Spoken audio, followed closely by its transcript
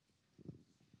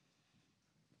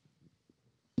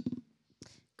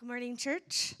Good morning,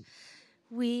 church.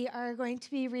 We are going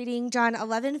to be reading John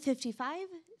 11:55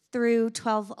 through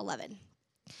 12:11.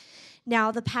 Now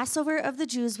the Passover of the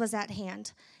Jews was at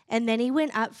hand, and many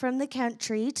went up from the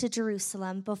country to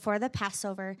Jerusalem before the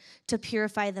Passover to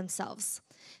purify themselves.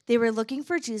 They were looking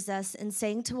for Jesus and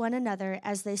saying to one another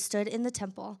as they stood in the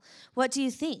temple, "What do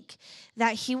you think,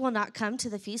 that he will not come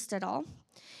to the feast at all?"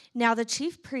 Now the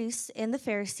chief priests and the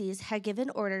Pharisees had given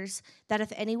orders that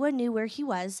if anyone knew where he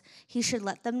was, he should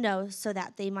let them know so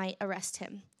that they might arrest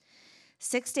him.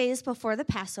 6 days before the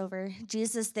Passover,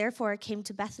 Jesus therefore came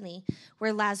to Bethany,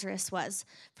 where Lazarus was,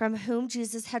 from whom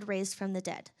Jesus had raised from the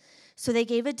dead. So they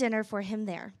gave a dinner for him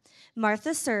there.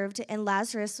 Martha served, and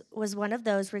Lazarus was one of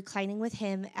those reclining with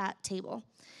him at table.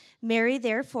 Mary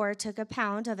therefore took a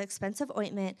pound of expensive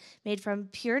ointment made from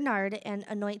pure nard and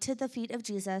anointed the feet of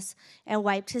Jesus and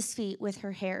wiped his feet with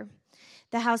her hair.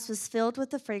 The house was filled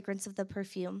with the fragrance of the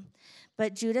perfume.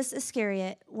 But Judas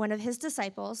Iscariot, one of his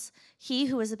disciples, he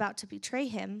who was about to betray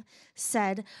him,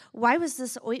 said, "Why was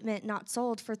this ointment not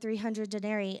sold for 300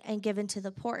 denarii and given to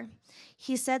the poor?"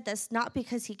 He said this not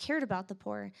because he cared about the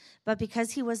poor, but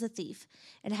because he was a thief,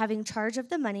 and having charge of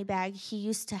the money bag, he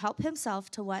used to help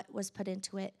himself to what was put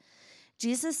into it.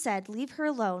 Jesus said, "Leave her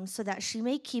alone so that she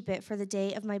may keep it for the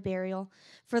day of my burial.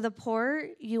 For the poor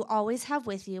you always have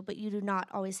with you, but you do not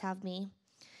always have me."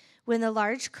 When the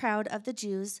large crowd of the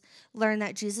Jews learned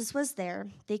that Jesus was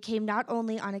there, they came not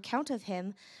only on account of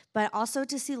him, but also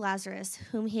to see Lazarus,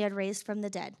 whom he had raised from the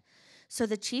dead. So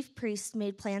the chief priests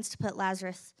made plans to put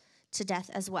Lazarus to death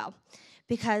as well,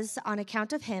 because on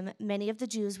account of him, many of the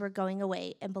Jews were going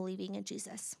away and believing in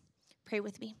Jesus. Pray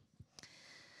with me.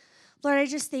 Lord, I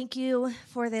just thank you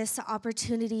for this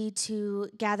opportunity to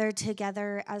gather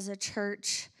together as a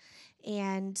church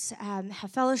and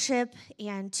have fellowship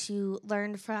and to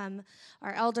learn from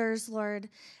our elders, Lord.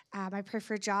 I pray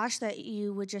for Josh that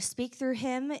you would just speak through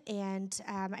him, and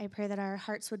I pray that our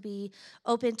hearts would be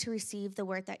open to receive the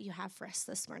word that you have for us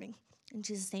this morning. In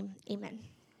Jesus' name, amen.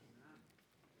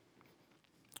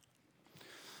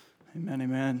 Amen,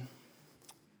 amen.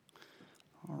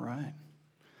 All right.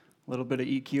 A little bit of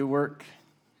EQ work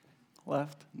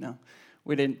left? No.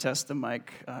 We didn't test the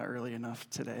mic early enough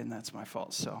today, and that's my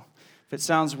fault. So if it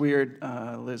sounds weird,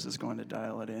 Liz is going to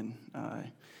dial it in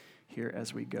here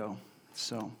as we go.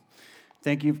 So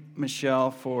thank you,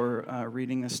 Michelle, for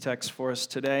reading this text for us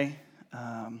today.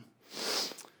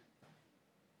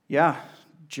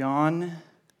 John,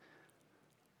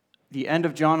 the end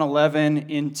of John 11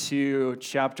 into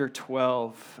chapter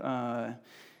 12.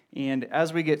 And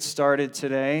as we get started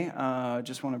today, I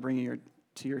just want to bring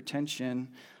to your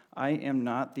attention, I am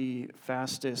not the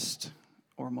fastest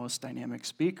or most dynamic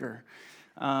speaker.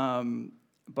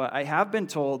 But I have been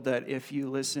told that if you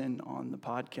listen on the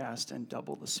podcast and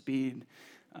double the speed,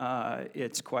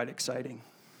 it's quite exciting.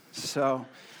 So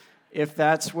if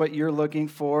that's what you're looking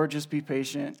for, just be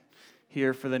patient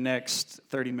here for the next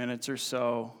 30 minutes or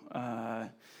so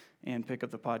and pick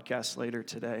up the podcast later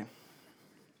today.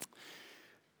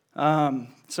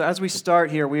 So as we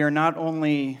start here, we are not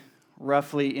only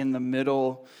roughly in the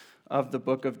middle of the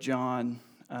book of John.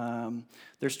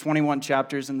 There's 21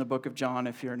 chapters in the book of John,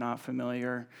 if you're not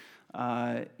familiar.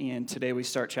 And today we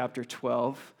start chapter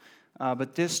 12.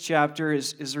 But this chapter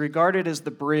is regarded as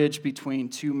the bridge between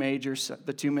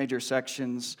the two major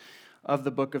sections of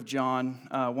the book of John.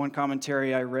 One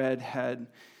commentary I read had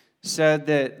said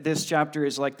that this chapter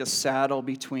is like the saddle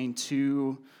between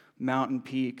two mountain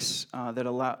peaks that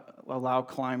allow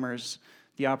climbers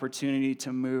the opportunity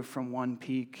to move from one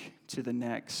peak to the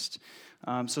next.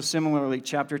 So similarly,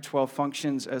 chapter 12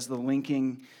 functions as the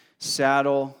linking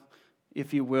saddle,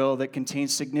 if you will, that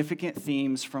contains significant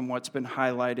themes from what's been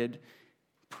highlighted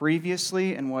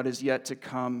previously and what is yet to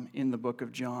come in the book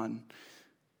of John.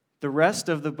 The rest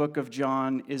of the book of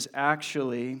John is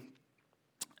actually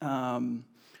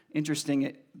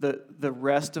interesting. The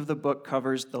rest of the book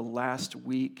covers the last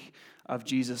week of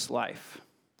Jesus' life.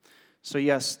 So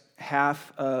yes,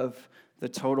 half of the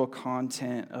total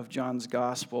content of John's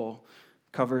gospel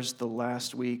covers the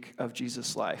last week of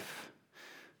Jesus' life.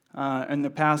 And the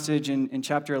passage in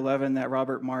chapter 11 that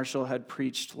Robert Marshall had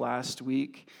preached last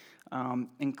week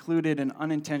included an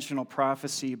unintentional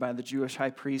prophecy by the Jewish high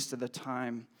priest of the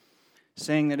time,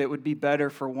 saying that it would be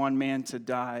better for one man to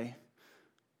die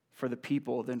for the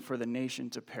people than for the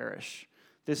nation to perish.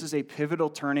 This is a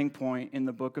pivotal turning point in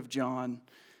the book of John.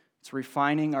 It's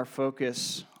refining our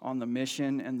focus on the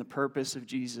mission and the purpose of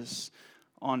Jesus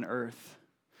on earth.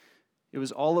 It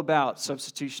was all about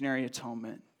substitutionary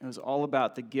atonement. It was all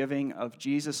about the giving of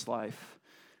Jesus' life,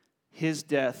 his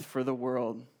death for the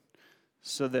world,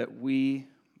 so that we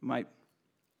might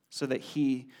so that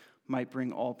he might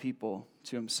bring all people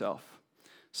to himself.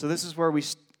 So this is where we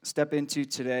step into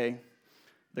today,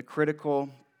 the critical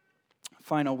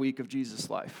final week of Jesus'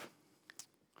 life.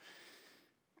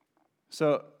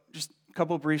 So just a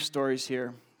couple brief stories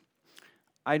here.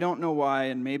 I don't know why,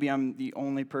 and maybe I'm the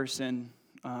only person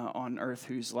on earth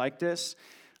who's like this,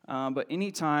 but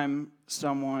anytime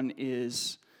someone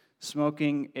is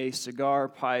smoking a cigar,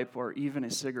 pipe, or even a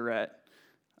cigarette,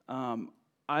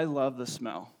 I love the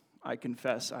smell. I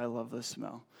confess I love the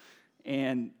smell.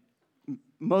 And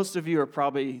most of you are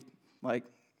probably like,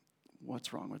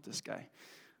 what's wrong with this guy?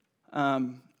 I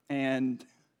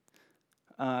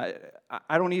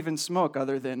don't even smoke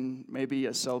other than maybe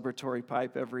a celebratory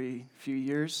pipe every few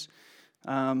years.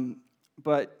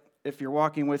 But if you're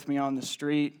walking with me on the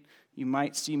street, you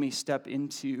might see me step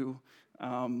into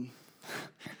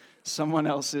someone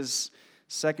else's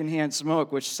secondhand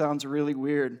smoke, which sounds really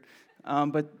weird.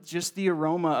 But just the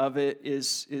aroma of it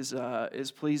is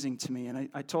pleasing to me. And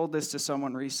I told this to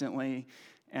someone recently,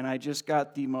 and I just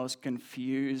got the most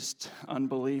confused,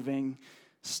 unbelieving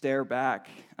stare back.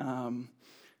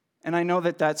 And I know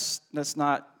that's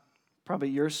not probably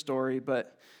your story,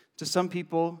 but to some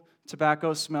people,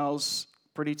 tobacco smells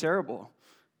pretty terrible.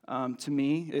 To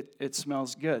me, it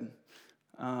smells good.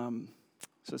 So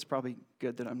it's probably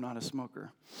good that I'm not a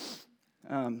smoker.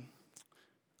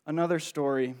 Another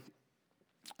story,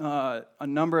 a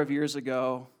number of years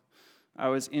ago, I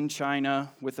was in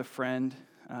China with a friend,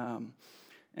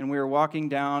 and we were walking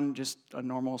down just a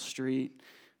normal street,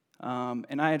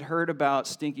 and I had heard about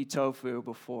stinky tofu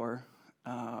before,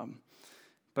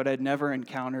 but I'd never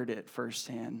encountered it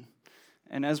firsthand.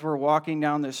 And as we're walking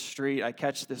down this street, I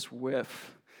catch this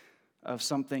whiff of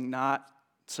something not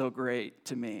so great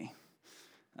to me.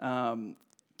 To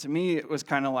me, it was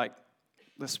kind of like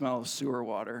the smell of sewer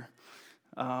water.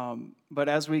 But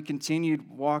as we continued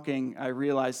walking, I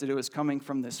realized that it was coming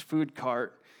from this food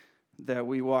cart that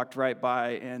we walked right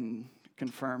by and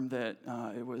confirmed that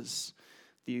it was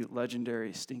the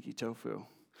legendary stinky tofu.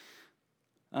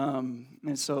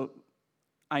 And so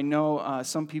I know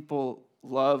some people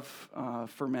love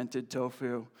fermented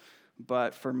tofu,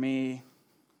 but for me,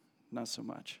 not so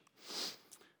much.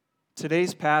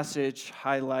 Today's passage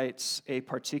highlights a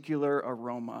particular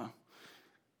aroma.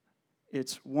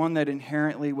 It's one that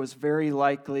inherently was very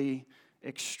likely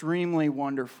extremely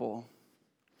wonderful,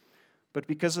 but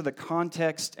because of the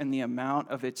context and the amount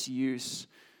of its use,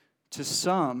 to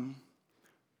some,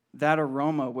 that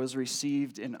aroma was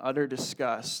received in utter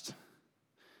disgust,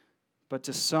 but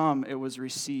to some, it was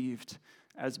received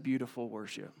as beautiful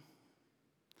worship.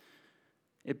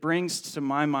 It brings to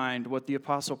my mind what the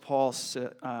Apostle Paul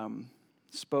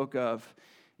spoke of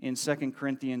in 2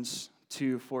 Corinthians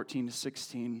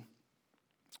 2:14-16.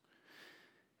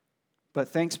 But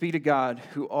thanks be to God,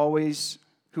 who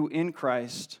in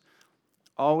Christ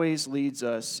always leads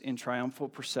us in triumphal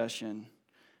procession,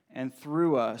 and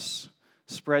through us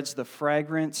spreads the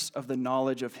fragrance of the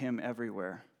knowledge of him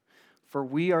everywhere. For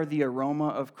we are the aroma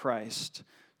of Christ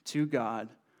to God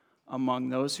among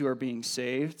those who are being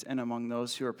saved and among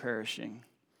those who are perishing.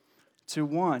 To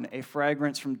one, a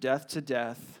fragrance from death to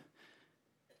death,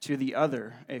 to the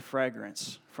other, a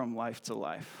fragrance from life to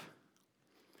life.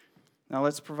 Now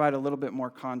let's provide a little bit more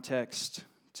context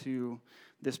to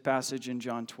this passage in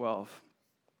John 12.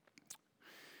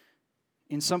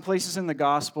 In some places in the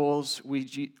Gospels,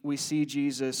 we see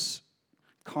Jesus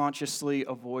consciously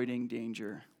avoiding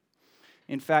danger.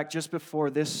 In fact, just before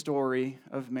this story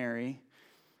of Mary,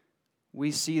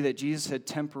 we see that Jesus had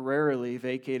temporarily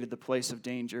vacated the place of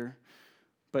danger,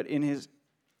 but in his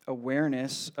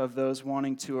awareness of those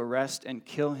wanting to arrest and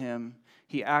kill him,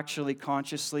 he actually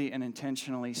consciously and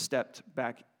intentionally stepped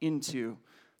back into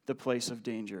the place of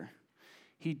danger.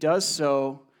 He does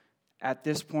so at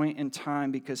this point in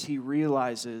time because he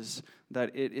realizes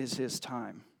that it is his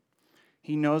time.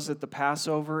 He knows that the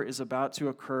Passover is about to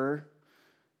occur,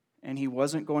 and he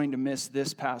wasn't going to miss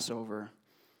this Passover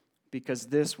because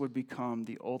this would become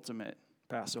the ultimate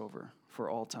Passover for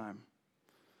all time.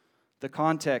 The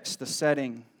context, the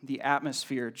setting, the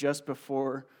atmosphere just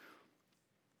before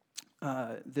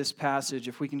this passage,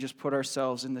 if we can just put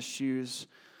ourselves in the shoes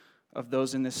of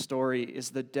those in this story, is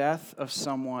the death of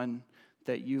someone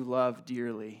that you love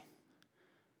dearly.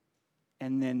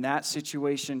 And then that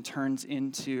situation turns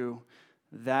into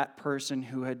that person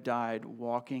who had died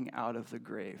walking out of the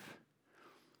grave.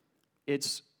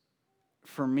 It's,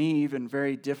 for me, even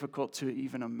very difficult to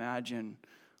even imagine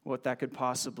what that could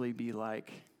possibly be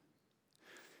like.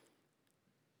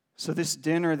 So this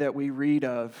dinner that we read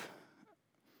of,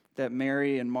 that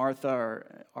Mary and Martha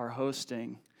are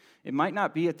hosting, It might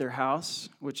not be at their house,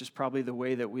 which is probably the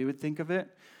way that we would think of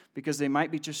it, because they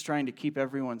might be just trying to keep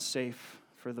everyone safe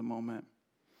for the moment.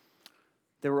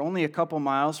 They were only a couple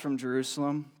miles from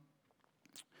Jerusalem,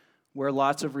 where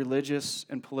lots of religious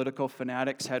and political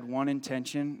fanatics had one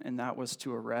intention, and that was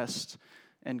to arrest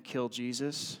and kill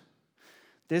Jesus.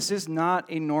 This is not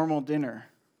a normal dinner.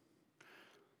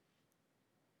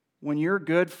 When your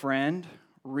good friend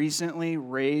recently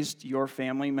raised your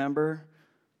family member,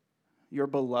 your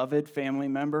beloved family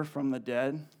member from the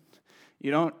dead,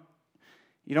 you don't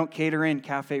cater in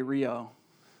Cafe Rio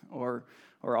or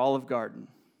Olive Garden.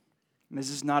 This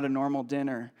is not a normal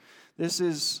dinner. This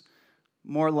is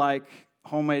more like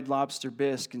homemade lobster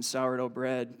bisque and sourdough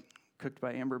bread cooked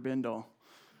by Amber Bindle.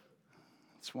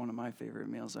 It's one of my favorite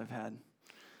meals I've had.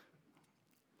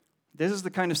 This is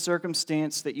the kind of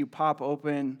circumstance that you pop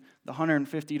open the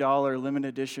 $150 limited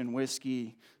edition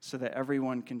whiskey so that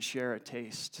everyone can share a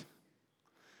taste.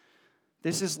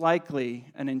 This is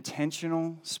likely an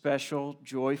intentional, special,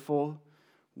 joyful,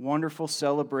 wonderful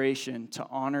celebration to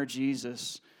honor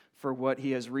Jesus for what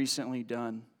he has recently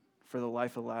done for the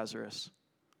life of Lazarus.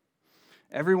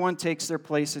 Everyone takes their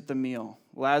place at the meal.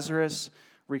 Lazarus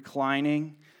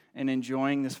reclining and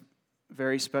enjoying this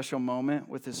very special moment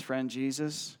with his friend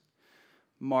Jesus.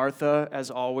 Martha, as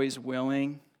always,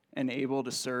 willing and able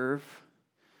to serve.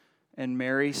 And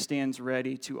Mary stands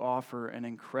ready to offer an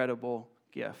incredible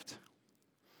gift.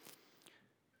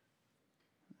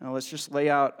 Now let's just lay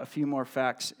out a few more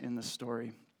facts in the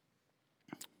story.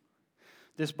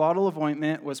 This bottle of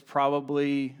ointment was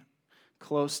probably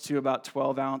close to about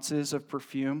 12 ounces of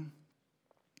perfume.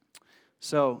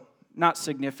 So not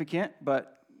significant,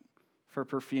 but for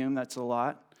perfume, that's a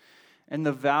lot. And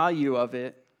the value of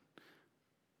it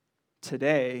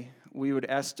today, we would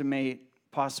estimate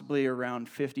possibly around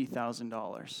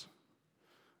 $50,000.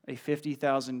 A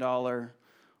 $50,000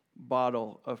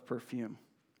 bottle of perfume.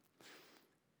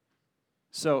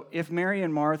 So if Mary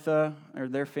and Martha or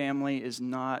their family is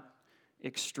not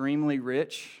extremely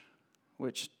rich,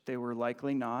 which they were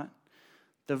likely not,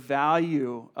 the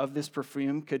value of this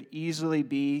perfume could easily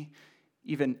be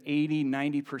even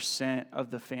 80-90% of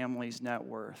the family's net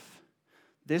worth.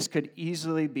 This could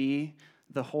easily be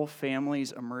the whole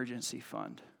family's emergency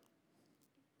fund.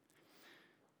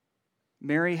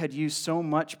 Mary had used so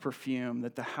much perfume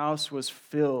that the house was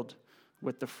filled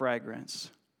with the fragrance.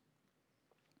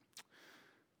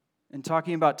 And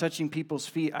talking about touching people's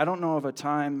feet, I don't know of a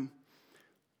time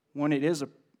when it is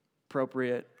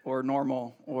appropriate or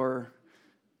normal or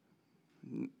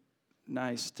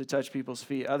nice to touch people's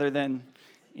feet, other than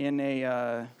in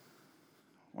a,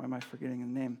 why am I forgetting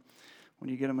the name? When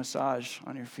you get a massage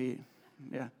on your feet.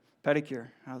 Yeah, pedicure.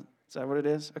 Is that what it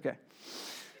is? Okay.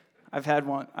 I've had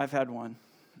one.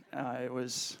 It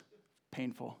was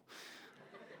painful.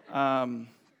 It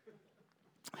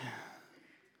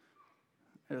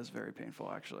was very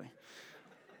painful, actually.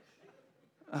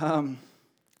 And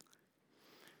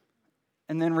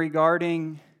then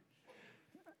regarding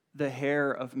the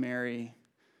hair of Mary,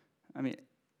 I mean,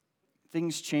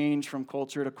 things change from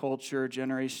culture to culture,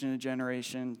 generation to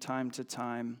generation, time to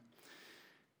time.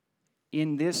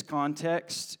 In this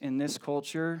context, in this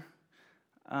culture,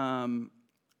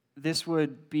 this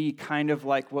would be kind of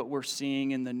like what we're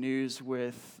seeing in the news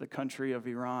with the country of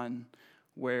Iran,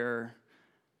 where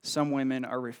some women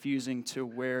are refusing to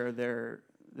wear their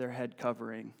head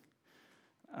covering.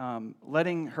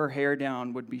 Letting her hair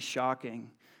down would be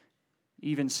shocking,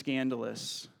 even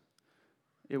scandalous.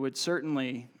 It would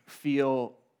certainly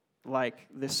feel like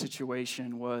this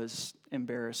situation was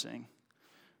embarrassing,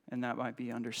 and that might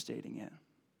be understating it.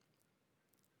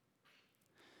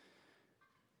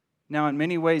 Now, in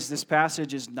many ways, this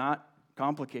passage is not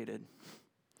complicated.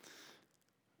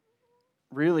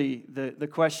 Really, the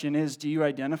question is, do you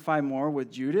identify more with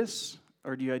Judas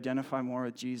or do you identify more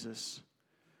with Jesus?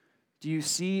 Do you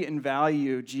see and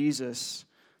value Jesus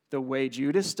the way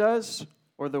Judas does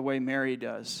or the way Mary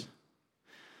does?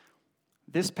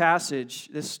 This passage,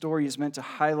 this story is meant to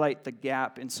highlight the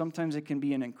gap, and sometimes it can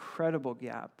be an incredible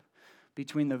gap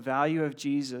between the value of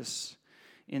Jesus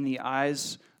in the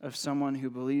eyes of someone who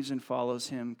believes and follows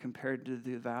him compared to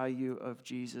the value of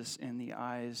Jesus in the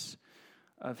eyes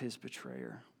of his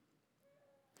betrayer.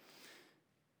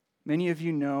 Many of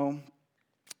you know,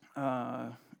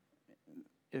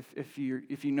 if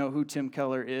you know who Tim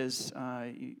Keller is,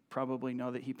 you probably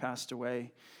know that he passed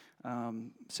away,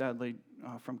 sadly,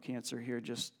 from cancer here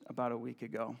just about a week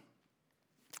ago.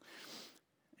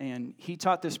 And he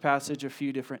taught this passage a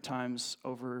few different times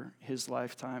over his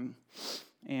lifetime.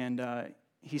 And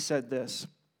he said this: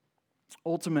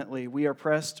 ultimately, we are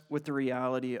pressed with the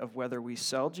reality of whether we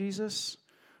sell Jesus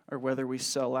or whether we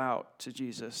sell out to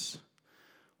Jesus,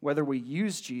 whether we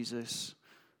use Jesus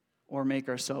or make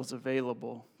ourselves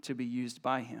available to be used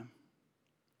by him.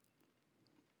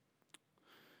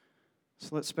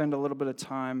 So let's spend a little bit of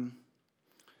time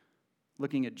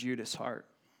looking at Judas' heart.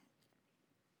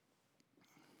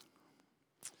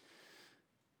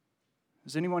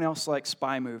 Does anyone else like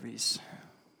spy movies?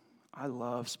 I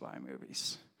love spy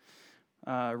movies.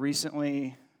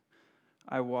 Recently,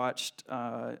 I watched,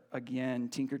 again,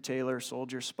 Tinker Tailor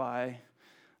Soldier Spy.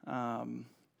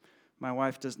 My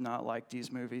wife does not like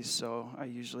these movies, so I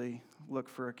usually look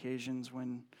for occasions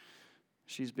when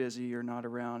she's busy or not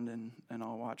around, and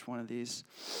I'll watch one of these.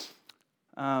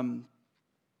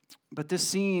 But this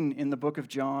scene in the book of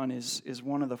John is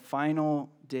one of the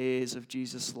final days of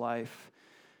Jesus' life.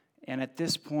 And at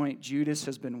this point, Judas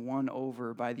has been won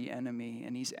over by the enemy,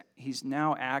 and he's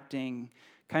now acting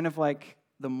kind of like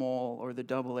the mole or the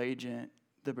double agent,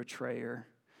 the betrayer.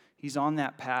 He's on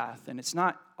that path, and it's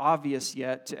not obvious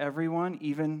yet to everyone,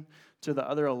 even to the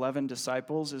other 11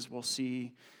 disciples, as we'll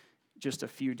see just a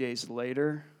few days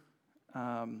later.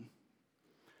 But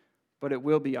it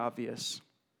will be obvious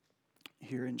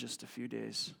here in just a few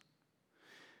days.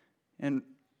 And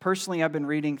personally, I've been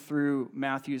reading through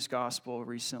Matthew's gospel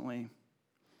recently.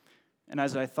 And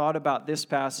as I thought about this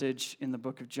passage in the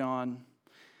book of John,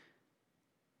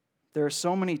 there are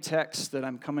so many texts that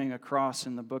I'm coming across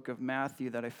in the book of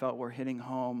Matthew that I felt were hitting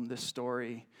home this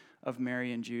story of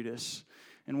Mary and Judas.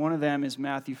 And one of them is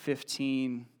Matthew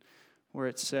 15, where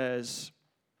it says,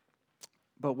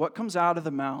 "But what comes out of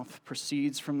the mouth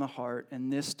proceeds from the heart,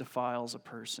 and this defiles a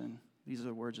person." These are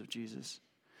the words of Jesus.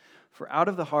 "For out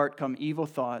of the heart come evil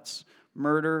thoughts,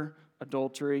 murder,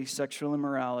 adultery, sexual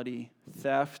immorality,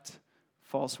 theft,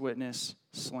 false witness,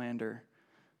 slander.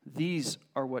 These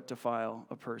are what defile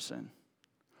a person."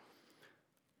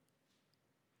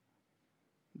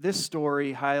 This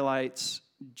story highlights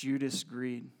Judas'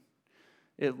 greed.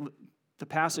 The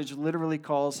passage literally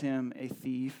calls him a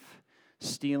thief,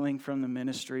 stealing from the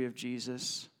ministry of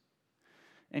Jesus.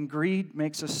 And greed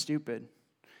makes us stupid.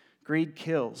 Greed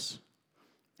kills.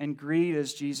 And greed,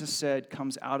 as Jesus said,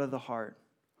 comes out of the heart.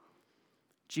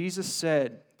 Jesus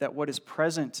said that what is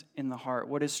present in the heart,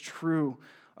 what is true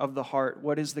of the heart,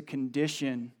 what is the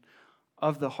condition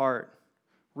of the heart,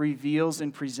 reveals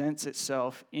and presents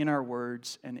itself in our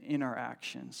words and in our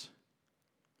actions.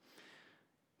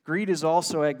 Greed is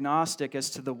also agnostic as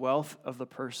to the wealth of the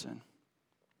person.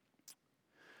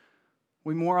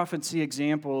 We more often see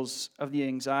examples of the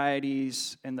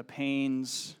anxieties and the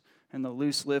pains and the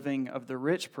loose living of the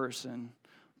rich person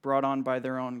brought on by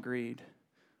their own greed.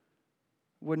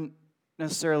 Wouldn't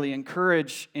necessarily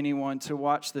encourage anyone to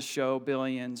watch the show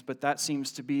Billions, but that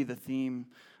seems to be the theme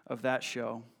of that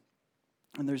show.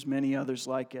 And there's many others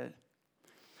like it.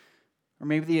 Or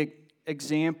maybe the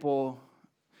example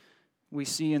we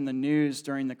see in the news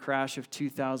during the crash of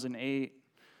 2008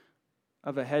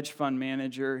 of a hedge fund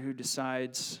manager who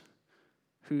decides,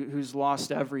 who's lost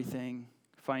everything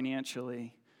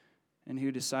financially, and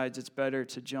who decides it's better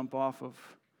to jump off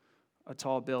of a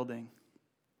tall building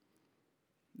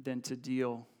than to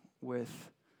deal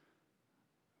with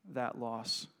that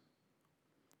loss.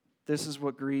 This is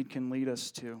what greed can lead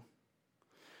us to.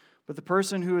 But the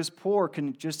person who is poor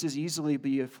can just as easily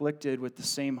be afflicted with the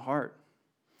same heart.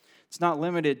 It's not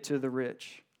limited to the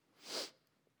rich.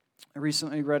 I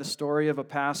recently read a story of a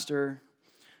pastor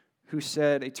who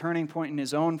said a turning point in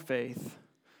his own faith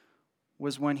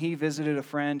was when he visited a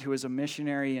friend who was a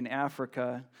missionary in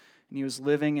Africa, and he was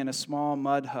living in a small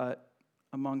mud hut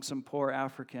among some poor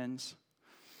Africans.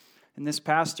 And this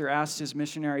pastor asked his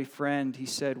missionary friend, he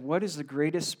said, "What is the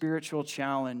greatest spiritual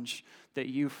challenge that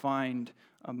you find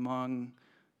among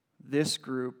this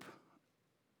group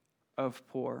of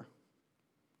poor?"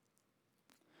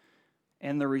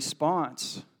 And the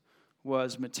response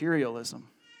was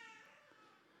materialism.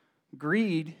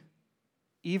 Greed,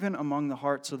 even among the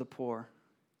hearts of the poor.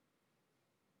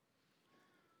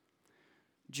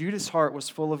 Judas' heart was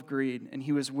full of greed, and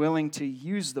he was willing to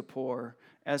use the poor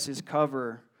as his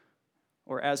cover,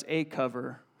 or as a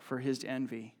cover for his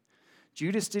envy.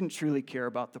 Judas didn't truly care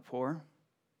about the poor.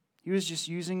 He was just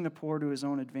using the poor to his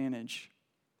own advantage.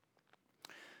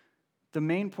 The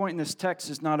main point in this text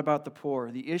is not about the poor.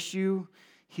 The issue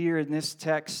here in this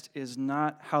text is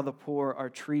not how the poor are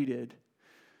treated.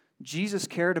 Jesus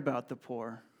cared about the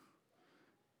poor.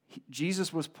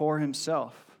 Jesus was poor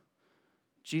himself.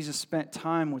 Jesus spent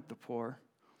time with the poor.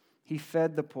 He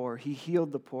fed the poor. He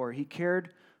healed the poor. He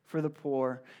cared for the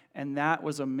poor. And that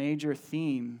was a major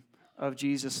theme of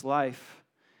Jesus' life.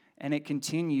 And it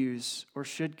continues, or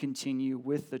should continue,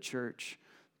 with the church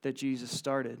that Jesus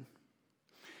started.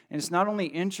 And it's not only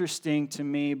interesting to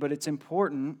me, but it's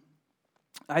important.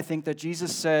 I think that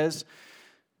Jesus says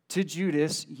to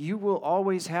Judas, you will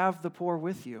always have the poor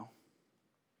with you.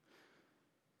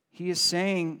 He is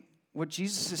saying, what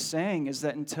Jesus is saying is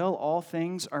that until all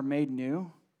things are made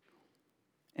new,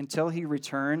 until he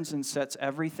returns and sets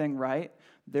everything right,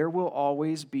 there will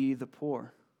always be the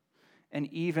poor. And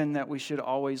even that we should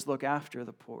always look after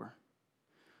the poor.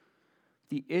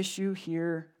 The issue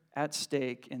here at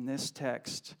stake in this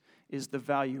text is the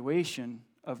valuation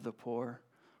of the poor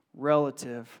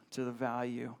relative to the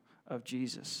value of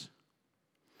Jesus.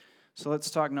 So let's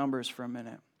talk numbers for a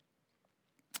minute.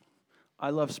 I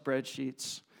love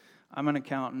spreadsheets. I'm an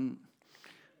accountant.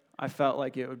 I felt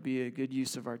like it would be a good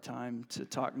use of our time to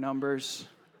talk numbers.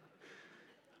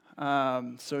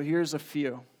 So here's a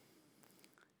few.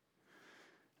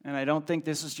 And I don't think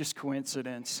this is just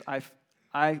coincidence.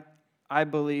 I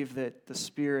believe that the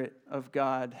Spirit of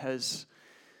God has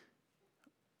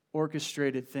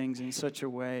orchestrated things in such a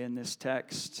way in this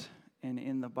text and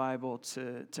in the Bible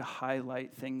to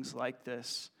highlight things like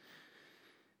this.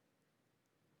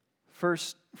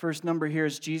 First number here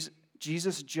is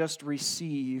Jesus just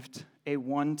received a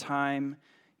one-time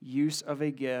use of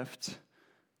a gift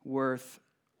worth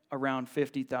around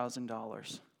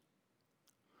 $50,000.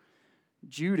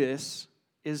 Judas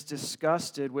is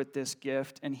disgusted with this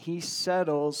gift, and he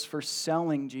settles for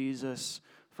selling Jesus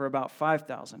for about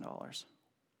 $5,000.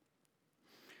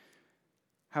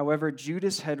 However,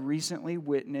 Judas had recently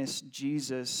witnessed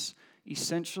Jesus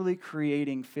essentially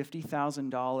creating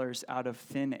 $50,000 out of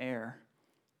thin air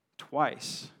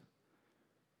twice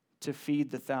to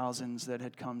feed the thousands that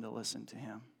had come to listen to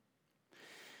him.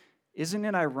 Isn't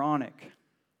it ironic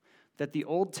that the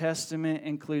Old Testament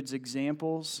includes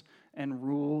examples and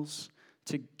rules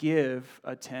to give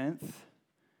a tenth,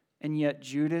 and yet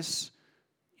Judas,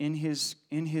 in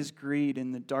his greed,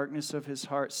 in the darkness of his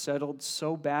heart, settled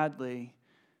so badly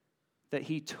that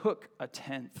he took a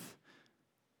tenth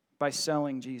by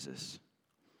selling Jesus?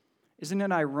 Isn't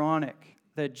it ironic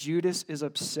that Judas is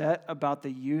upset about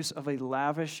the use of a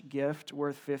lavish gift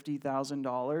worth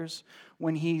 $50,000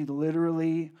 when he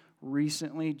literally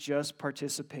recently just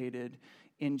participated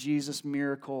in Jesus'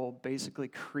 miracle, basically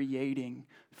creating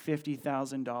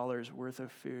 $50,000 worth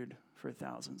of food for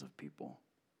thousands of people?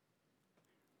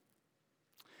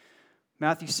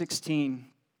 Matthew 16,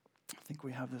 I think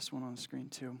we have this one on the screen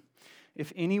too.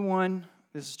 If anyone,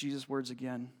 this is Jesus' words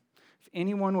again, if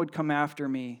anyone would come after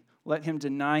me, let him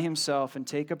deny himself and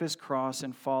take up his cross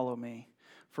and follow me.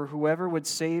 For whoever would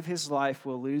save his life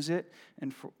will lose it,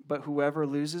 but whoever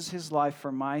loses his life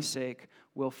for my sake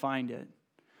will find it.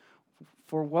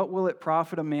 For what will it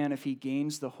profit a man if he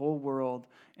gains the whole world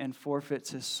and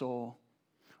forfeits his soul?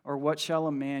 Or what shall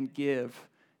a man give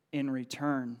in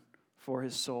return for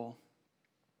his soul?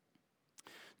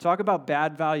 Talk about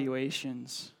bad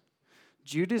valuations.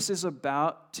 Judas is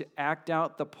about to act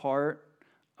out the part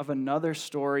of another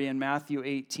story in Matthew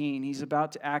 18. He's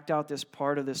about to act out this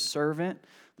part of this servant.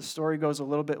 The story goes a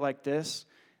little bit like this.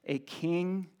 A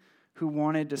king who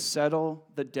wanted to settle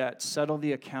the debt, settle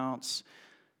the accounts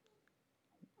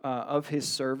of his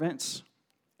servants.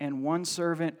 And one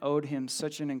servant owed him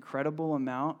such an incredible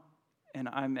amount, and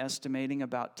I'm estimating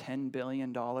about $10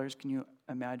 billion. Can you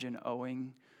imagine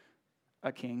owing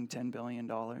a king $10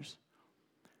 billion?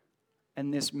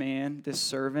 And this man, this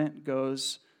servant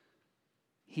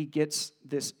he gets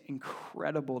this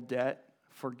incredible debt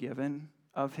forgiven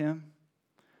of him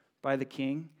by the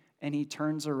king, and he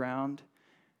turns around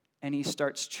and he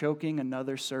starts choking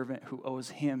another servant who owes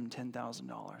him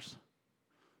 $10,000.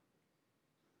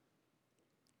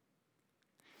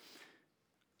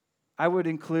 I would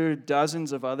include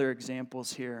dozens of other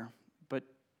examples here, but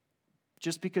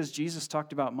just because Jesus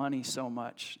talked about money so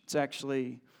much, it's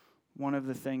actually one of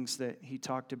the things that he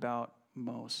talked about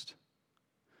most.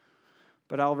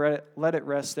 But I'll let it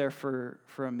rest there for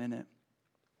a minute.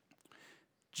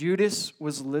 Judas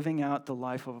was living out the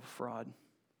life of a fraud.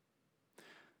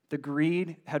 The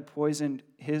greed had poisoned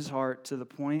his heart to the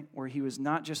point where he was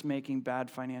not just making bad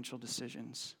financial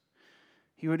decisions.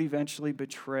 He would eventually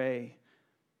betray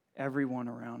everyone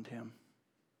around him.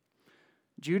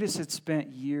 Judas had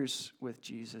spent years with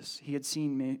Jesus. He had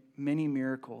seen many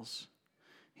miracles.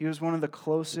 He was one of the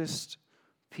closest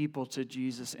people to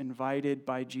Jesus, invited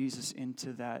by Jesus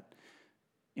into that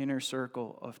inner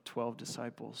circle of 12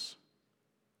 disciples.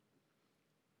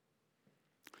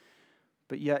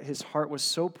 But yet his heart was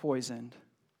so poisoned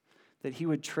that he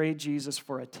would trade Jesus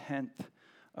for a tenth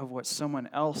of what someone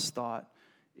else thought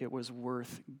it was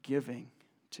worth giving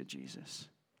to Jesus.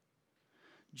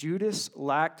 Judas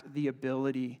lacked the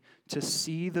ability to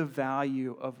see the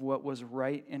value of what was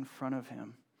right in front of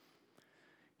him.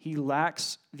 He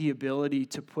lacks the ability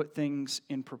to put things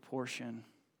in proportion.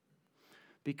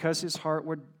 Because his heart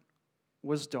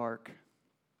was dark,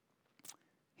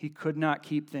 he could not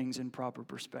keep things in proper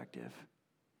perspective.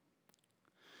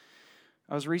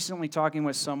 I was recently talking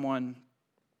with someone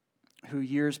who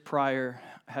years prior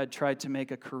had tried to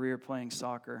make a career playing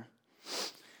soccer.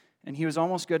 And he was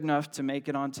almost good enough to make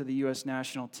it onto the U.S.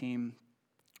 national team,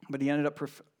 but he ended up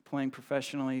playing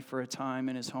professionally for a time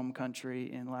in his home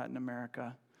country in Latin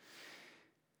America.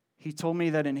 He told me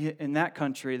that in that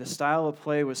country, the style of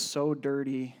play was so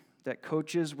dirty that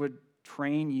coaches would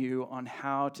train you on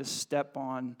how to step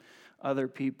on other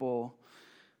people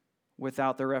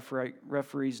without the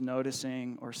referees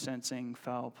noticing or sensing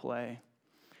foul play.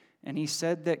 And he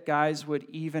said that guys would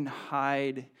even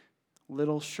hide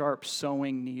little sharp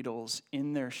sewing needles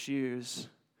in their shoes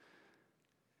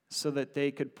so that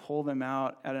they could pull them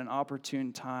out at an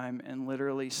opportune time and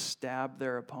literally stab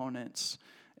their opponents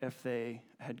if they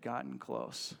had gotten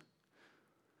close.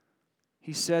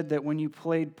 He said that when you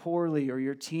played poorly or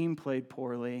your team played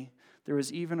poorly, there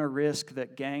was even a risk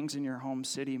that gangs in your home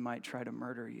city might try to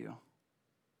murder you.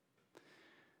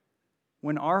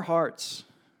 When our hearts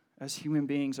as human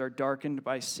beings are darkened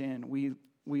by sin, we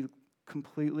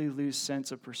completely lose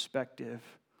sense of perspective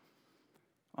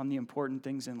on the important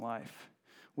things in life.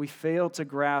 We fail to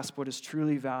grasp what is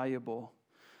truly valuable,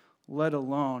 let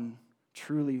alone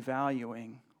truly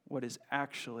valuing what is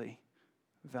actually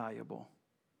valuable.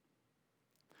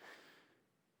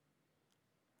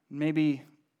 Maybe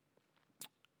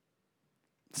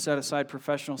set aside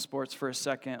professional sports for a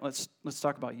second. Let's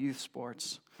talk about youth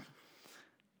sports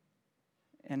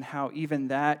and how even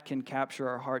that can capture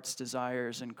our heart's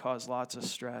desires and cause lots of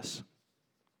stress.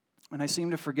 And I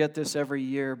seem to forget this every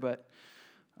year, but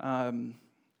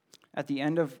at the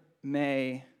end of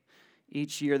May,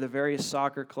 each year, the various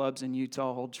soccer clubs in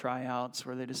Utah hold tryouts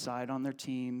where they decide on their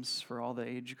teams for all the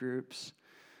age groups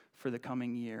for the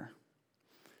coming year.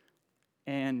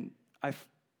 And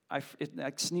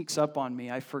it sneaks up on me.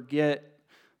 I forget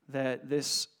that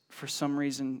this, for some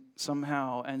reason,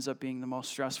 somehow ends up being the most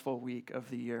stressful week of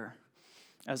the year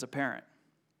as a parent.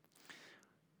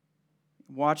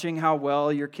 Watching how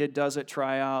well your kid does at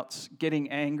tryouts, getting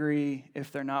angry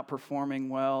if they're not performing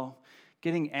well,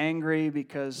 getting angry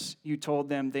because you told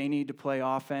them they need to play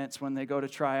offense when they go to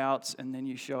tryouts, and then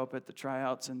you show up at the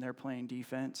tryouts and they're playing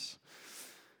defense.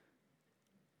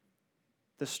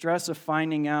 The stress of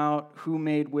finding out who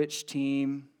made which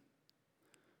team,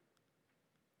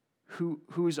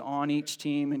 who's on each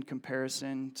team in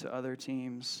comparison to other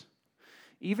teams.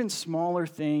 Even smaller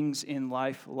things in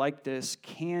life like this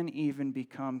can even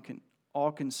become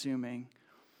all-consuming,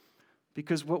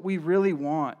 because what we really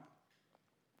want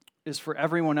is for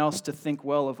everyone else to think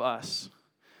well of us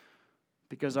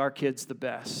because our kid's the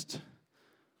best.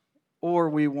 Or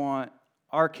we want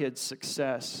our kid's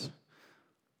success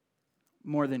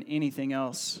more than anything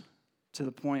else, to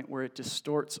the point where it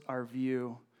distorts our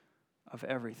view of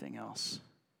everything else.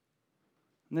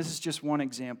 And this is just one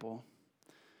example.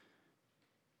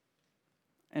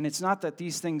 And it's not that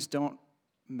these things don't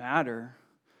matter,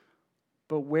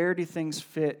 but where do things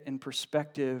fit in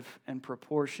perspective and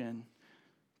proportion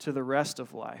to the rest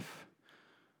of life,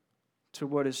 to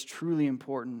what is truly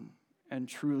important and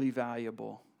truly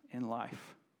valuable in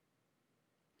life?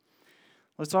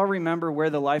 Let's all remember where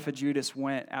the life of Judas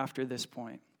went after this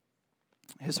point.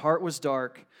 His heart was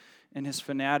dark, and his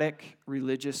fanatic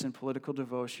religious and political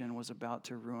devotion was about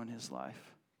to ruin his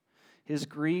life. His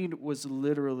greed was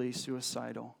literally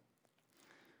suicidal.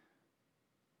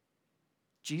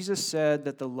 Jesus said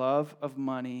that the love of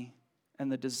money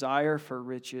and the desire for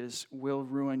riches will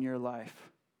ruin your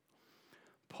life.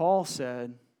 Paul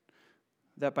said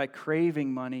that by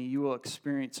craving money, you will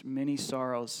experience many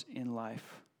sorrows in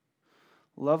life.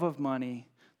 Love of money,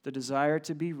 the desire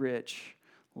to be rich,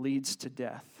 leads to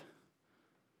death.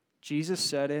 Jesus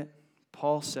said it,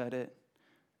 Paul said it,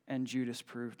 and Judas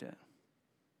proved it.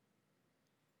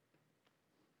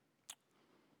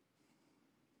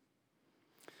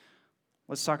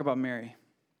 Let's talk about Mary.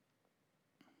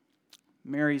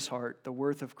 Mary's heart, the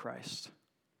worth of Christ.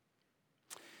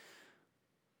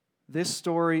 This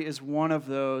story is one of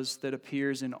those that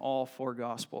appears in all four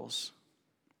Gospels,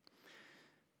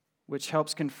 which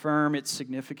helps confirm its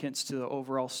significance to the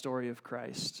overall story of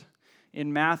Christ.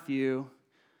 In Matthew,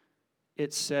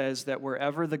 it says that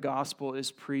wherever the gospel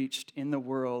is preached in the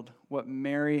world, what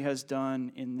Mary has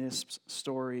done in this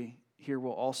story here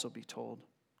will also be told.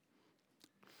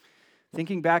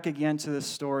 Thinking back again to this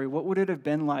story, what would it have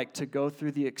been like to go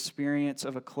through the experience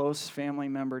of a close family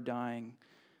member dying,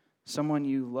 someone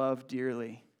you love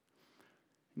dearly?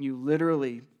 You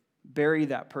literally bury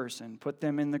that person, put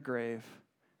them in the grave,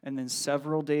 and then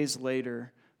several days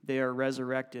later, they are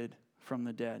resurrected from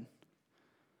the dead.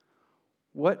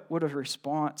 What would a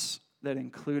response that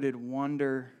included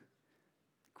wonder,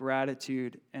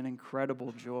 gratitude, and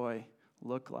incredible joy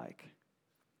look like?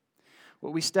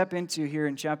 What we step into here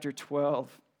in chapter 12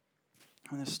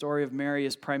 in the story of Mary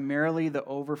is primarily the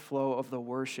overflow of the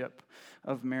worship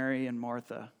of Mary and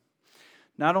Martha.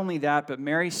 Not only that, but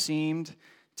Mary seemed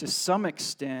to some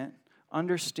extent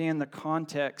understand the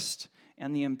context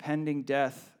and the impending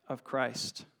death of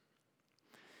Christ.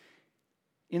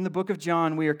 In the book of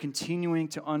John, we are continuing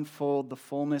to unfold the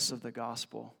fullness of the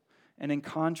gospel. And in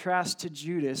contrast to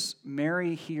Judas,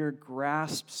 Mary here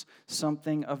grasps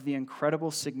something of the incredible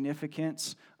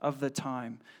significance of the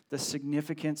time, the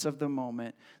significance of the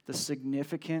moment, the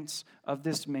significance of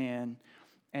this man,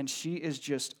 and she is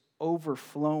just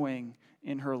overflowing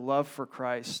in her love for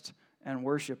Christ and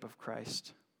worship of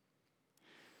Christ.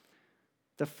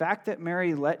 The fact that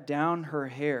Mary let down her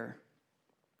hair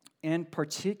and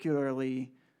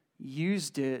particularly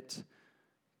used it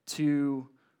to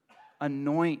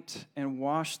anoint and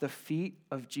wash the feet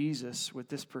of Jesus with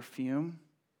this perfume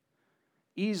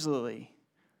easily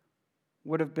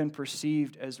would have been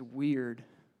perceived as weird,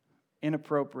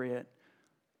 inappropriate,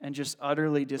 and just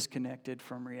utterly disconnected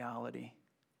from reality.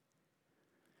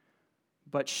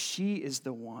 But she is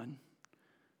the one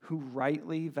who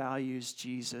rightly values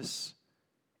Jesus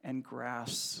and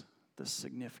grasps the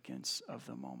significance of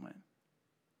the moment.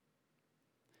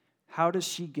 How does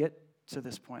she get to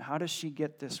this point? How does she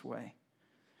get this way?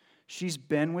 She's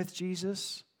been with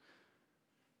Jesus.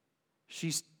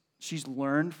 She's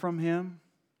learned from him.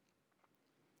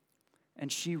 And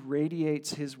she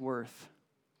radiates his worth.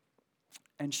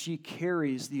 And she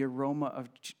carries the aroma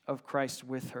of Christ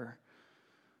with her.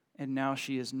 And now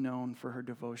she is known for her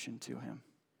devotion to him.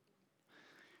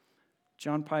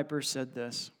 John Piper said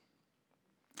this: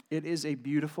 "It is a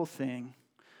beautiful thing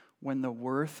when the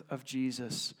worth of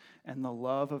Jesus and the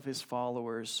love of his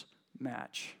followers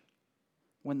match,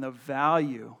 when the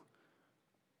value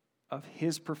of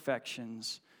his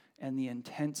perfections and the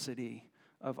intensity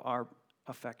of our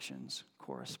affections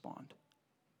correspond."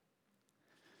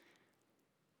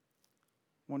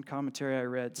 One commentary I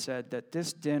read said that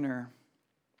this dinner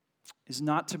is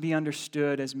not to be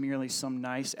understood as merely some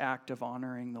nice act of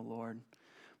honoring the Lord,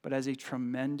 but as a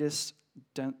tremendous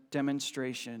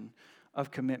demonstration of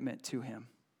commitment to him.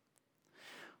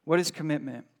 What is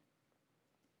commitment?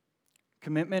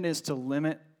 Commitment is to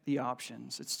limit the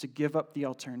options. It's to give up the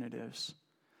alternatives.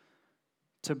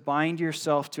 To bind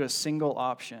yourself to a single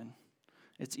option.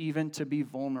 It's even to be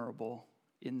vulnerable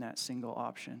in that single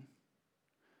option.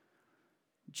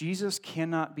 Jesus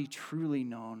cannot be truly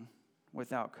known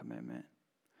without commitment.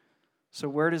 So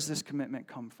where does this commitment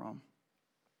come from?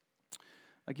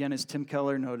 Again, as Tim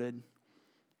Keller noted,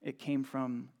 it came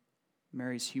from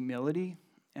Mary's humility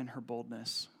and her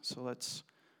boldness. So let's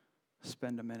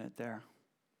spend a minute there.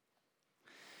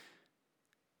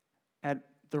 At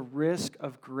the risk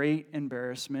of great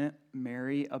embarrassment,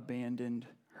 Mary abandoned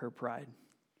her pride.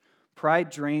 Pride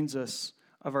drains us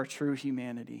of our true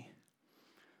humanity.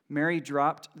 Mary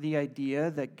dropped the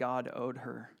idea that God owed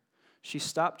her. She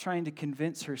stopped trying to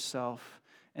convince herself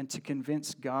and to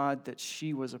convince God that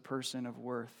she was a person of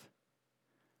worth.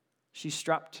 She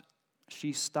stopped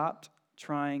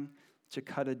trying to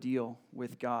cut a deal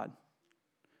with God.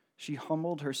 She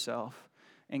humbled herself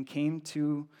and came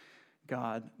to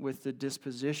God with the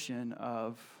disposition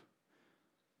of,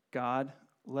 God,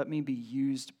 let me be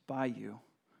used by you,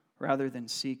 rather than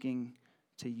seeking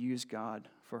to use God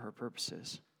for her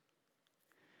purposes.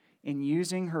 In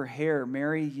using her hair,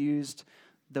 Mary used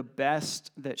the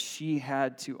best that she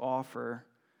had to offer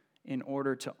in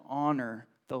order to honor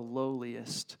the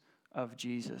lowliest of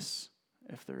Jesus,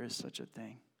 if there is such a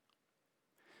thing.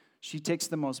 She takes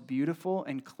the most beautiful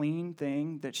and clean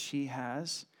thing that she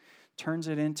has, turns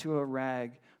it into a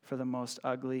rag for the most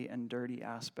ugly and dirty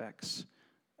aspects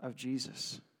of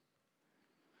Jesus.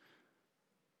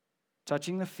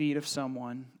 Touching the feet of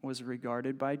someone was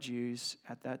regarded by Jews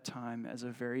at that time as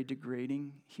a very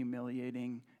degrading,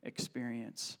 humiliating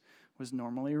experience. It was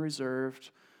normally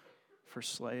reserved for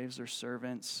slaves or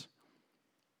servants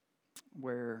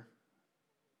where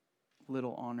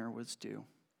little honor was due.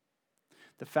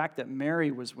 The fact that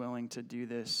Mary was willing to do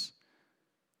this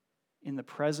in the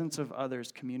presence of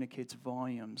others communicates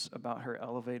volumes about her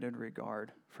elevated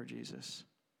regard for Jesus.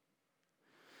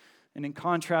 And in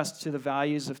contrast to the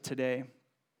values of today,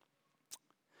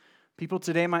 People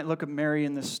today might look at Mary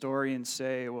in this story and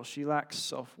say, well, she lacks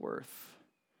self-worth.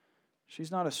 She's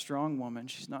not a strong woman.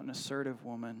 She's not an assertive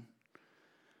woman.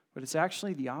 But it's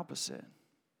actually the opposite.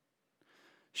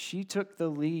 She took the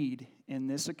lead in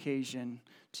this occasion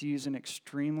to use an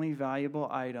extremely valuable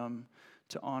item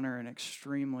to honor an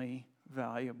extremely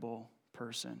valuable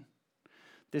person.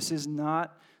 This is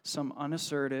not some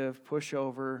unassertive,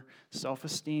 pushover,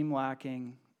 self-esteem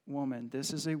lacking woman.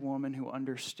 This is a woman who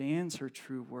understands her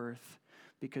true worth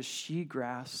because she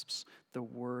grasps the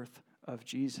worth of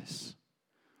Jesus.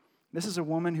 This is a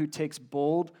woman who takes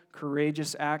bold,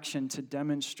 courageous action to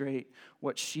demonstrate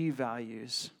what she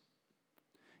values,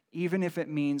 even if it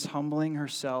means humbling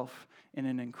herself in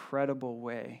an incredible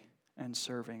way and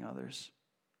serving others.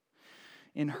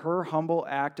 In her humble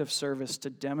act of service to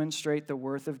demonstrate the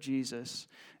worth of Jesus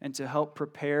and to help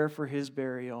prepare for his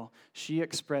burial, she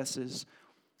expresses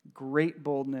great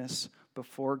boldness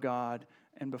before God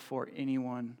and before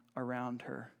anyone around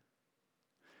her.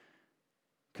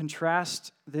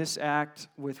 Contrast this act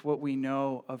with what we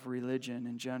know of religion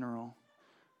in general,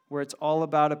 where it's all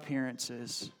about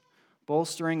appearances,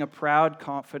 bolstering a proud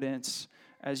confidence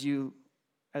as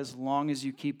long as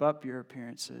you keep up your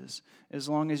appearances, as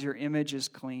long as your image is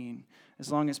clean,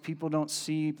 as long as people don't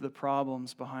see the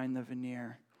problems behind the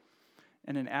veneer,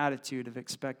 and an attitude of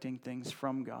expecting things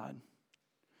from God.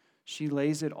 She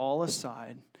lays it all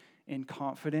aside in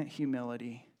confident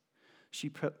humility.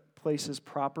 She places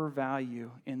proper value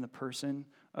in the person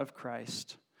of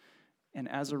Christ, and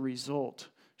as a result,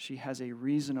 she has a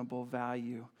reasonable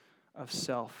value of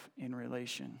self in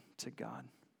relation to God.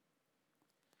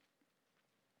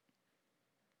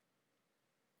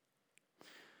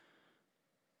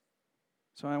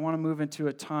 So I want to move into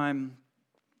a time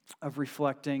of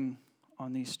reflecting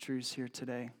on these truths here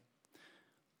today,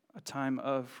 a time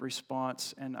of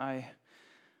response, and I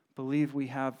believe we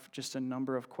have just a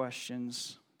number of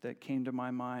questions that came to my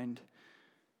mind,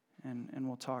 and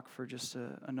we'll talk for just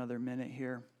another minute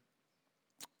here.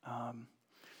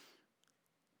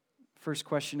 First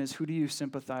question is, who do you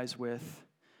sympathize with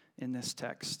in this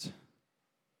text?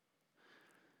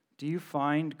 Do you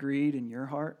find greed in your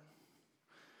heart?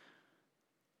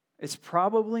 It's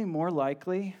probably more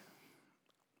likely,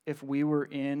 if we were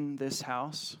in this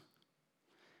house,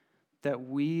 that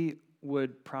we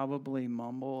would probably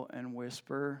mumble and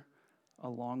whisper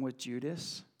along with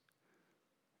Judas,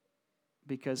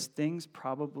 because things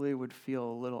probably would feel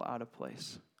a little out of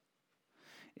place.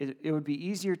 It would be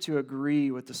easier to agree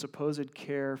with the supposed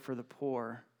care for the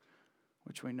poor,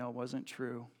 which we know wasn't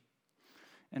true,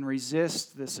 and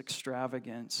resist this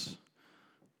extravagance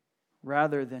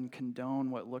rather than condone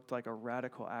what looked like a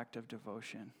radical act of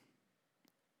devotion.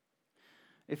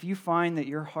 If you find that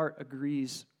your heart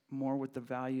agrees more with the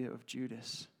value of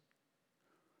Judas,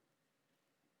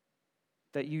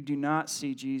 that you do not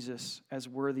see Jesus as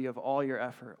worthy of all your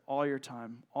effort, all your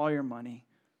time, all your money,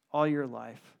 all your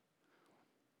life,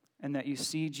 and that you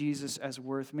see Jesus as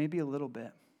worth maybe a little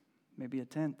bit, maybe a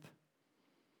tenth,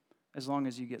 as long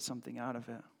as you get something out of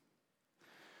it.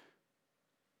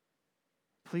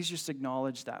 Please just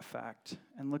acknowledge that fact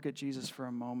and look at Jesus for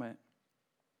a moment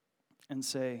and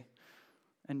say,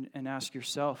 and ask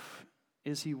yourself,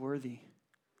 is he worthy?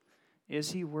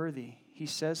 Is he worthy? He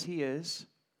says he is,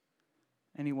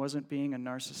 and he wasn't being a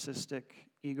narcissistic,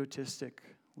 egotistic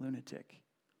lunatic.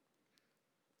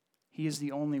 He is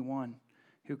the only one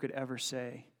who could ever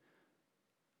say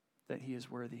that he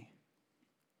is worthy.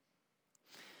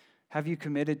 Have you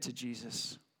committed to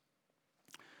Jesus?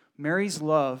 Mary's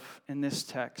love in this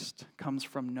text comes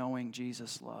from knowing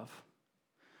Jesus' love.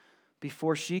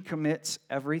 Before she commits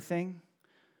everything,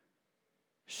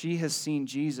 she has seen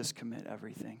Jesus commit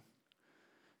everything.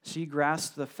 She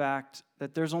grasped the fact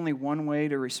that there's only one way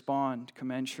to respond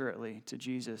commensurately to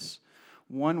Jesus,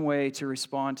 one way to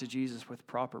respond to Jesus with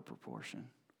proper proportion.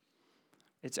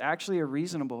 It's actually a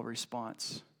reasonable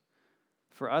response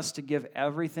for us to give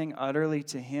everything utterly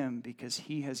to him because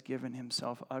he has given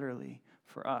himself utterly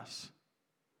for us.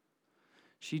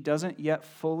 She doesn't yet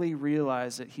fully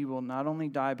realize that he will not only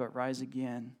die but rise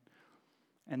again,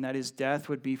 and that his death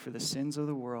would be for the sins of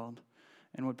the world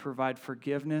and would provide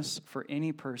forgiveness for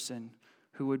any person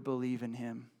who would believe in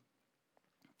him,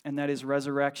 and that his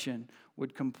resurrection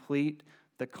would complete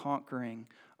the conquering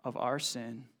of our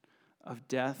sin, of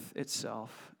death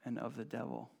itself, and of the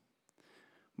devil.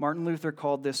 Martin Luther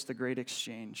called this the great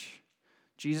exchange.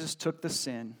 Jesus took the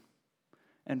sin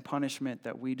and punishment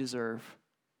that we deserve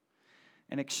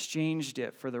and exchanged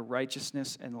it for the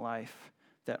righteousness and life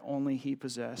that only he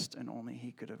possessed and only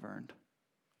he could have earned.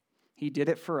 He did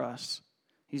it for us.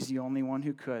 He's the only one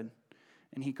who could,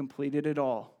 and he completed it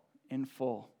all in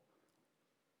full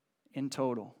in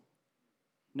total.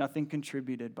 Nothing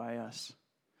contributed by us.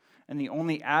 And the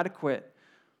only adequate,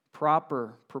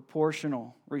 proper,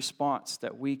 proportional response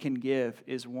that we can give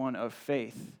is one of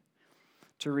faith.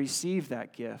 To receive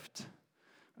that gift,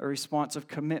 a response of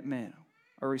commitment,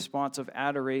 a response of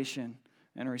adoration,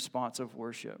 and a response of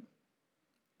worship.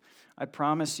 I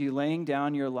promise you, laying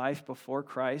down your life before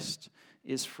Christ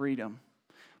is freedom.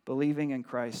 Believing in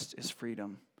Christ is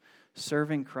freedom.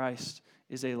 Serving Christ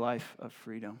is a life of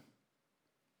freedom.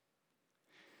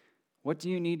 What do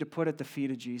you need to put at the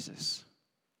feet of Jesus?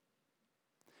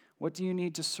 What do you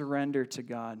need to surrender to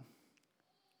God?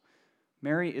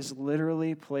 Mary is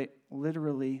literally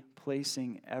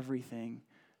placing everything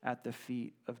at the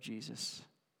feet of Jesus.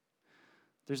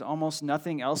 There's almost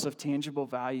nothing else of tangible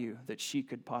value that she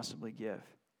could possibly give.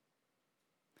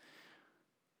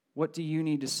 What do you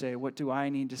need to say? What do I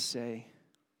need to say?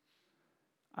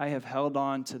 I have held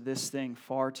on to this thing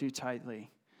far too tightly.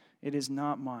 It is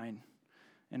not mine,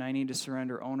 and I need to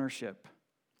surrender ownership,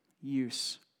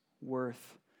 use,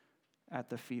 worth at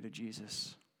the feet of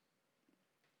Jesus.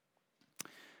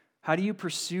 How do you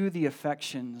pursue the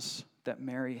affections that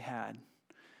Mary had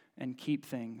and keep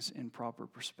things in proper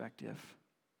perspective?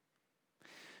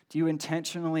 Do you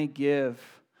intentionally give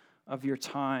of your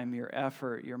time, your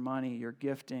effort, your money, your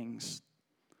giftings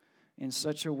in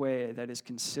such a way that is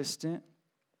consistent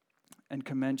and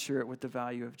commensurate with the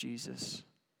value of Jesus?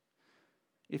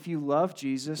 If you love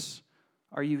Jesus,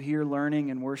 are you here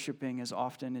learning and worshiping as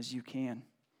often as you can?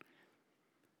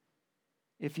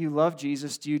 If you love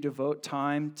Jesus, do you devote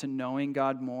time to knowing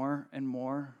God more and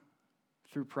more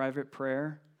through private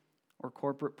prayer or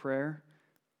corporate prayer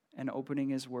and opening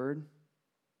His Word?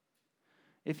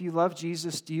 If you love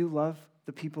Jesus, do you love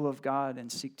the people of God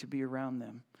and seek to be around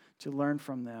them, to learn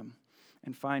from them,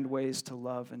 and find ways to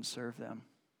love and serve them?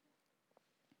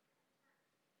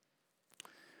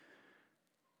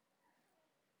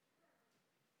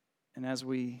 And as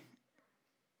we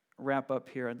wrap up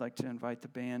here, I'd like to invite the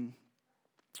band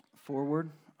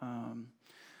forward.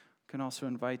 Can also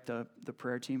invite the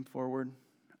prayer team forward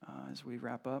as we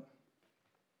wrap up.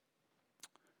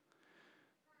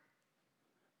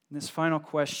 And this final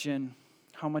question,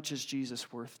 how much is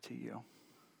Jesus worth to you?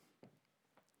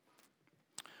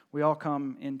 We all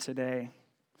come in today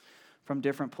from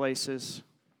different places,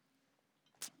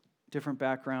 different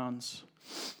backgrounds.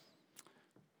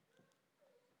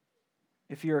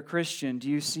 If you're a Christian,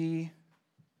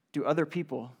 do other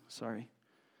people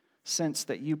sense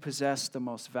that you possess the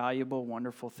most valuable,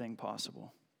 wonderful thing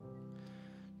possible?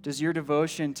 Does your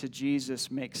devotion to Jesus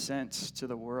make sense to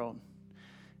the world?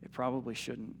 It probably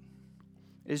shouldn't.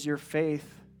 Is your faith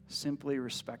simply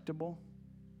respectable?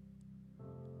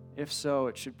 If so,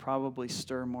 it should probably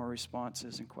stir more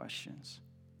responses and questions.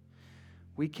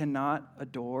 We cannot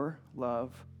adore,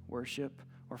 love, worship,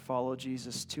 or follow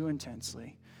Jesus too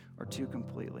intensely or too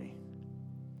completely.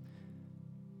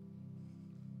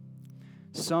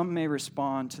 Some may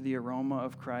respond to the aroma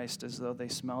of Christ as though they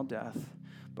smell death,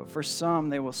 but for some,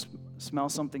 they will smell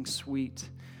something sweet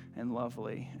and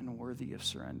lovely and worthy of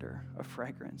surrender, a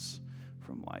fragrance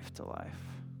from life to life.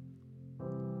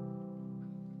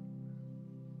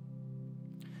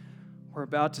 We're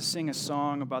about to sing a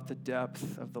song about the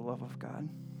depth of the love of God.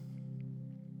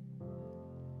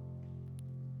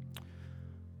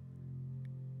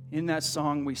 In that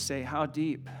song, we say, how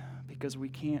deep, because we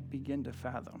can't begin to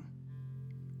fathom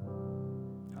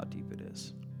how deep it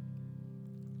is.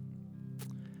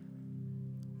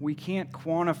 We can't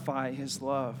quantify His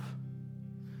love.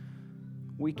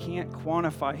 We can't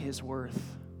quantify His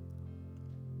worth.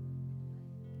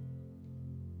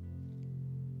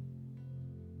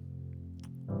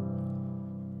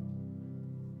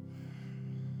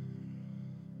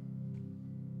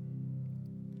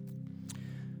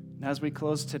 And as we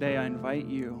close today, I invite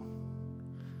you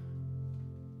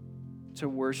to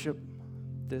worship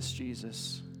this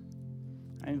Jesus.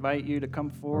 I invite you to come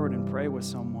forward and pray with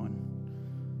someone.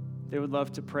 They would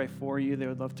love to pray for you. They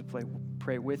would love to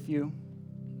pray with you.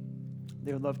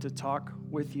 They would love to talk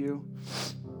with you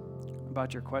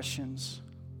about your questions.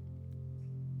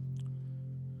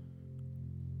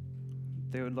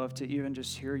 They would love to even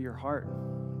just hear your heart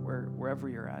wherever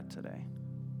you're at today.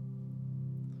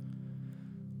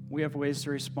 We have ways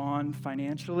to respond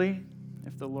financially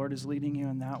if the Lord is leading you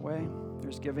in that way.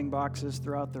 There's giving boxes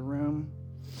throughout the room.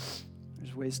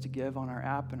 There's ways to give on our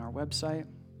app and our website.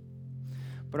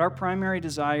 But our primary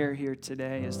desire here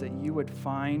today is that you would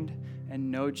find and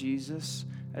know Jesus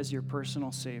as your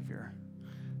personal Savior.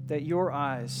 That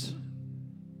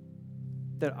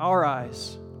our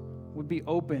eyes would be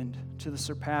opened to the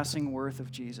surpassing worth of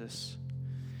Jesus.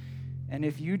 And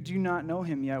if you do not know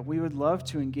him yet, we would love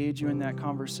to engage you in that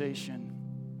conversation.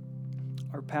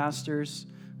 Our pastors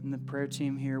and the prayer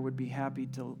team here would be happy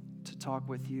to talk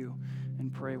with you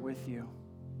and pray with you.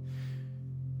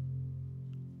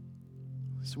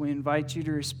 So we invite you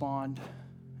to respond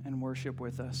and worship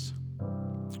with us.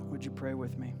 Would you pray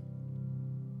with me?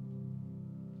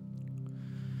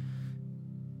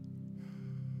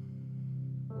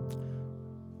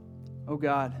 Oh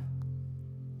God,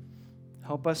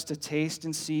 help us to taste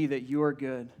and see that you are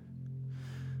good.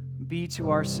 Be to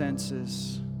our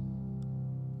senses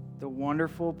the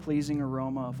wonderful, pleasing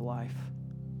aroma of life.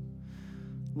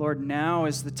 Lord, now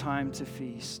is the time to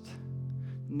feast.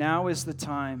 Now is the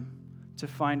time to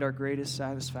find our greatest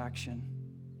satisfaction.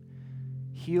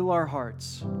 Heal our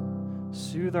hearts,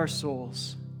 soothe our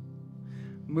souls,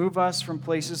 move us from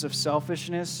places of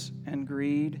selfishness and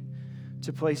greed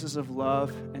to places of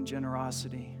love and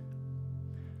generosity.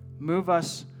 Move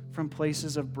us from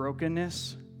places of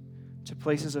brokenness to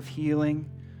places of healing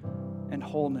and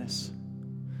wholeness.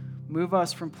 Move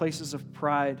us from places of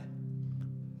pride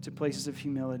to places of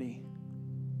humility.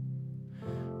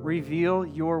 Reveal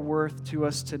your worth to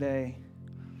us today.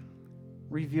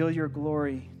 Reveal your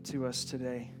glory to us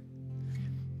today.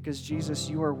 Because Jesus,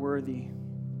 you are worthy.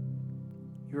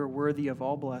 You are worthy of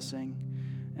all blessing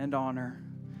and honor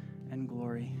and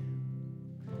glory.